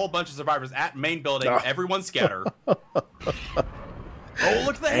found a whole bunch of survivors at main building. Everyone scatter. Oh,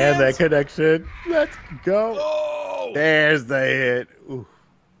 look at the hands. And that connection. Let's go. Oh! There's the hit. Ooh.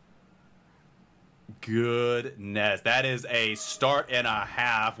 Goodness. That is a start and a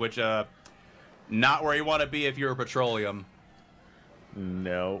half, which, not where you want to be if you're a Petroleum.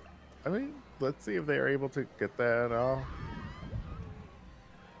 No. I mean, let's see if they're able to get that off.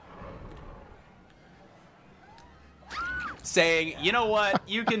 Saying, you know what,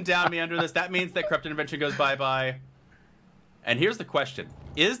 you can down me under this. That means that Corrupt Intervention goes bye-bye. And here's the question.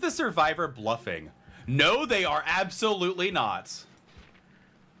 Is the survivor bluffing? No, they are absolutely not.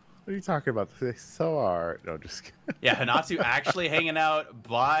 What are you talking about? They so are. No, just kidding. Yeah, Hanatsu actually hanging out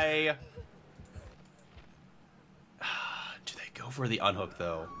by... Do they go for the unhook,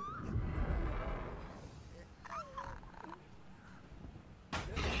 though?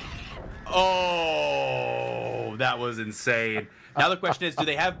 Oh, that was insane. Now the question is, do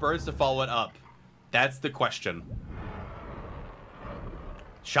they have birds to follow it up? That's the question.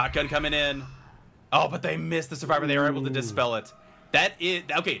 Shotgun coming in. Oh, but they missed the survivor. They were able to dispel it. That is...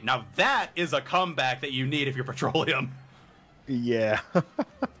 Okay, now that is a comeback that you need if you're Petroleum. Yeah.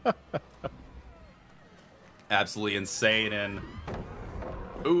 Absolutely insane. And...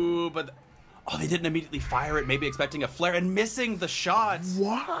 Ooh, but... Oh, they didn't immediately fire it, maybe expecting a flare and missing the shot.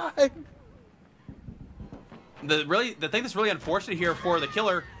 What? The thing that's really unfortunate here for the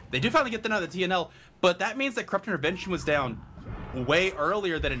killer, they do finally get them out of the TNL, but that means that Corrupt Intervention was down way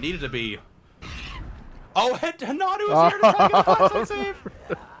earlier than it needed to be. Oh, Hanadu was here to try to get a flashlight save.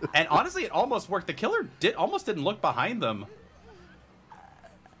 And honestly, it almost worked. The killer almost didn't look behind them.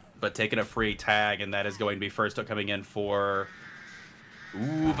 But taking a free tag, and that is going to be first up coming in for...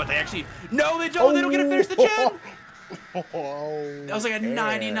 Ooh, but they actually... No, they don't! They don't get to finish the gen! That was like a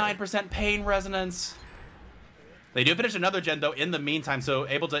 99% pain resonance. They do finish another gen, though, in the meantime, so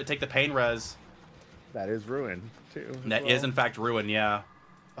able to take the pain res. That is ruin, too. That is, in fact, ruin, yeah.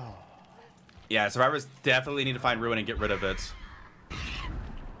 Oh. Yeah, survivors definitely need to find ruin and get rid of it.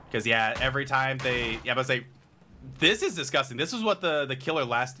 Because, yeah, every time they... Yeah, but say... This is disgusting. This is what the killer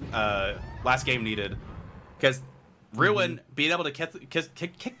last game needed. Because ruin, being able to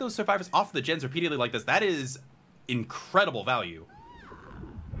kick those survivors off the gens repeatedly like this, that is incredible value.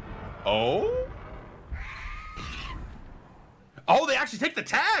 Oh? Oh, they actually take the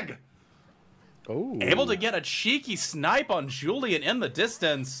tag! Oh. Able to get a cheeky snipe on Julian in the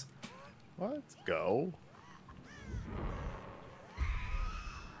distance. Let's go.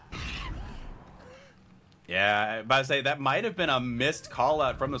 Yeah, I'm about to say, that might have been a missed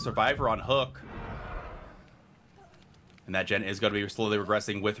call-out from the survivor on hook. And that gen is going to be slowly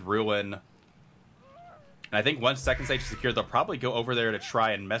regressing with ruin. And I think once second stage is secured, they'll probably go over there to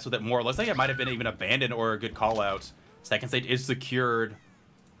try and mess with it more. It looks like it might have been even abandoned or a good call-out. Second stage is secured.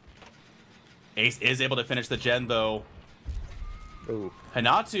 Ace is able to finish the gen, though. Ooh.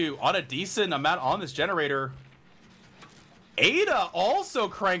 Hanatu on a decent amount on this generator. Ada also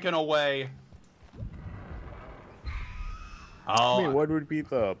cranking away. Oh. I mean, what would be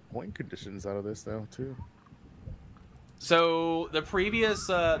the point conditions out of this, though, too? So the previous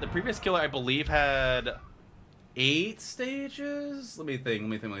killer, I believe, had 8 stages. Let me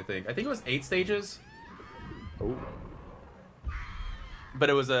think. I think it was 8 stages. Oh. But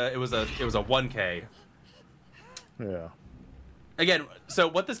it was a 1K. Yeah. Again, so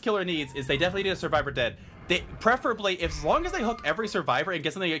what this killer needs is they definitely need a survivor dead. They preferably, as long as they hook every survivor and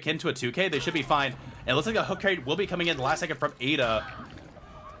get something akin to a 2K, they should be fine. And it looks like a hook carry will be coming in the last second from Ada.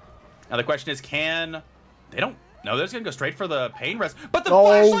 Now the question is, can they don't? No, they're just gonna go straight for the pain rest. But the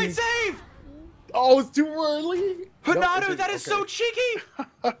flashlight save! Oh, it's too early. Hanadu, no, that is so cheeky.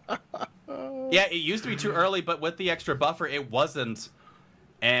 Yeah, it used to be too early, but with the extra buffer, it wasn't.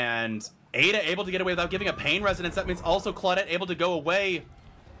 And Ada able to get away without giving a pain resonance. That means also Claudette able to go away.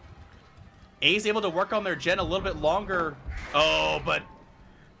 A's able to work on their gen a little bit longer. Oh, but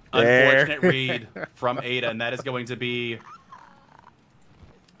unfortunate read from Ada, and that is going to be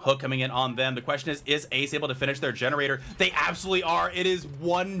Hook coming in on them. The question is Ace able to finish their generator? They absolutely are. It is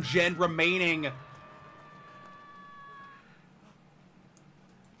one gen remaining.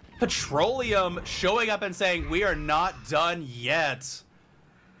 Petroleum showing up and saying, we are not done yet.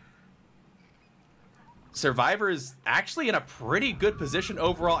 Survivor is actually in a pretty good position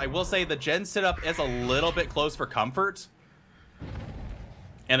overall. I will say the gen setup is a little bit close for comfort.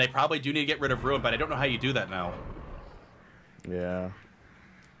 And they probably do need to get rid of Ruin, but I don't know how you do that now. Yeah.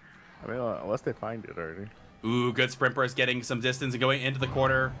 I mean, unless they find it already. Ooh, good sprint burst getting some distance and going into the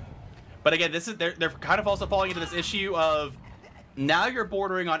corner. But again, this is they're kind of also falling into this issue of now you're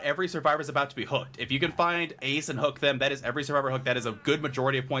bordering on every survivor's about to be hooked. If you can find Ace and hook them, that is every survivor hooked. That is a good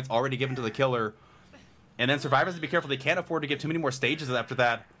majority of points already given to the killer. And then survivors have to be careful. They can't afford to give too many more stages after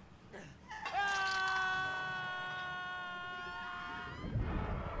that.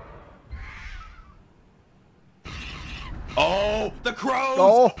 Oh, the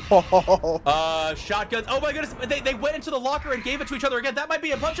crows! Oh. Shotguns. Oh my goodness, they went into the locker and gave it to each other again. That might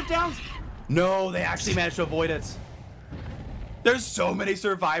be a bunch of downs. No, they actually managed to avoid it. There's so many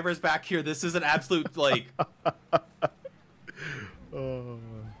survivors back here. This is an absolute, like... Oh,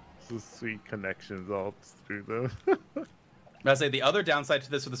 so sweet connections all through them. I say the other downside to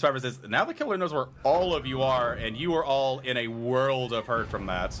this with the survivors is now the killer knows where all of you are, and you are all in a world of hurt from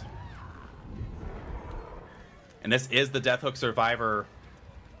that. And this is the Death Hook survivor.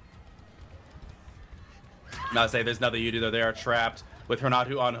 Now I say there's nothing you do there. They are trapped with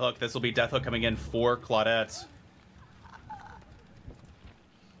Hernatu on hook. This will be Death Hook coming in for Claudette.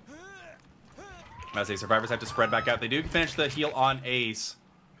 I say survivors have to spread back out. They do finish the heal on Ace.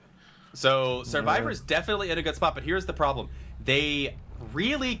 So survivors definitely in a good spot, but here's the problem. They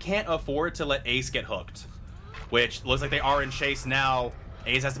really can't afford to let Ace get hooked, which looks like they are in chase now.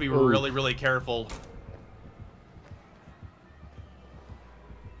 Ace has to be really, really careful.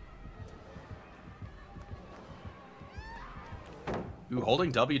 Ooh,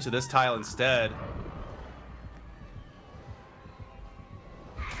 holding W to this tile instead.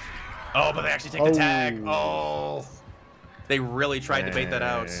 Oh, but they actually take the tag. Oh. They really tried to bait that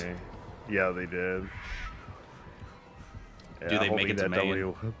out. Yeah, they did. Yeah, do they make it to main?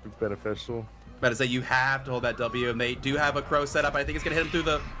 W would be beneficial. About to say, you have to hold that W, and they do have a crow set up. I think it's going to hit him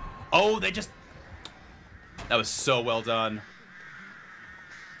through the... Oh, they just... That was so well done.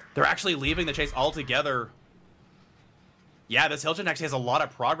 They're actually leaving the chase altogether. Yeah, this Hilton actually has a lot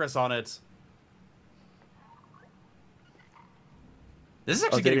of progress on it. This is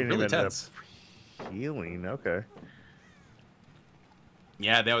actually getting really tense. Healing, okay.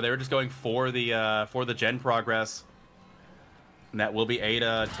 Yeah, they were just going for the gen progress. And that will be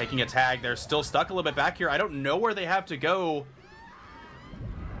Ada taking a tag. They're still stuck a little bit back here. I don't know where they have to go.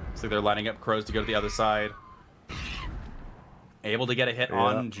 Looks like they're lining up crows to go to the other side. Able to get a hit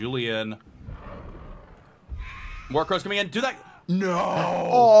on Julian. More crows coming in. Do that. No.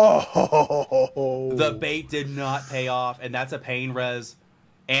 Oh. The bait did not pay off, and that's a pain res,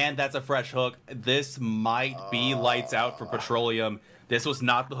 and that's a fresh hook. This might be lights out for Petroleum. This was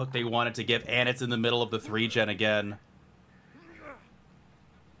not the hook they wanted to give, and it's in the middle of the 3-gen again.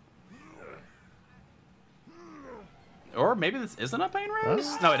 Or maybe this isn't a pain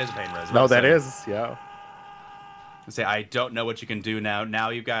res? No, it is a pain res. No, that is, yeah. Say, I don't know what you can do now.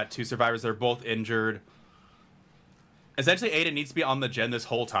 Now you've got two survivors that are both injured. Essentially, Ada needs to be on the gen this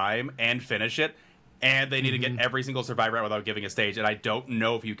whole time and finish it, and they need to get every single survivor out without giving a stage, and I don't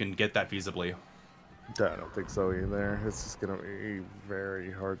know if you can get that feasibly. I don't think so either. This is going to be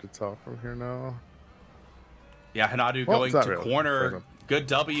very hard to top from here now. Yeah, Hanadu going to corner. Good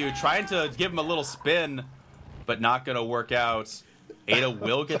W. Trying to give him a little spin, but not going to work out. Ada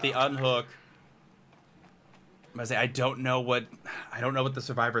will get the unhook. I don't know what the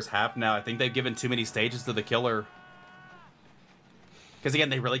survivors have now. I think they've given too many stages to the killer. Because again,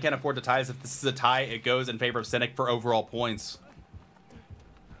 they really can't afford to ties. If this is a tie, it goes in favor of Cynic for overall points.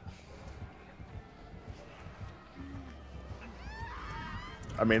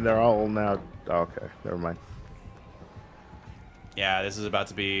 I mean, they're all now... Okay, never mind. Yeah, this is about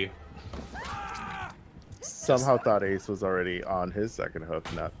to be... Somehow thought Ace was already on his second hook,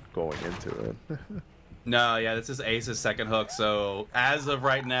 not going into it. No, yeah, this is Ace's second hook. So as of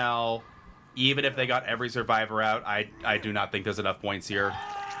right now, even if they got every survivor out, I do not think there's enough points here.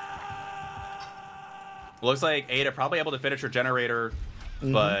 Looks like Ada probably able to finish her generator,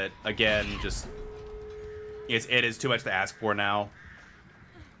 but again, just it is too much to ask for now.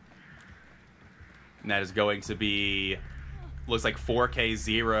 And that is going to be, looks like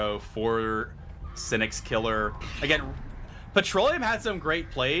 4K0 for Cynic's killer. Again, Petroleum had some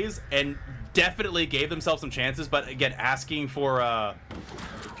great plays and definitely gave themselves some chances, but again, asking for,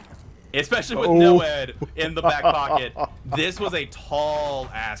 especially with Noed in the back pocket, this was a tall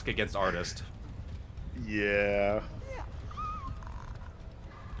ask against Artist. Yeah.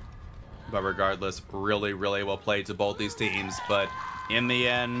 But regardless, really, really well played to both these teams. But in the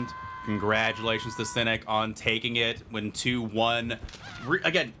end, congratulations to Cynic on taking it when 2-1.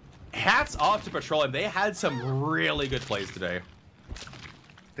 Again, hats off to Petroleum. They had some really good plays today.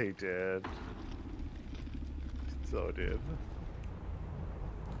 They did. So did.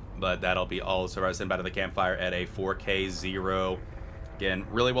 But that'll be all Survivor sent by to the campfire at a 4K0. Again,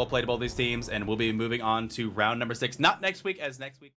 really well played to both these teams. And we'll be moving on to round number 6. Not next week, as next week.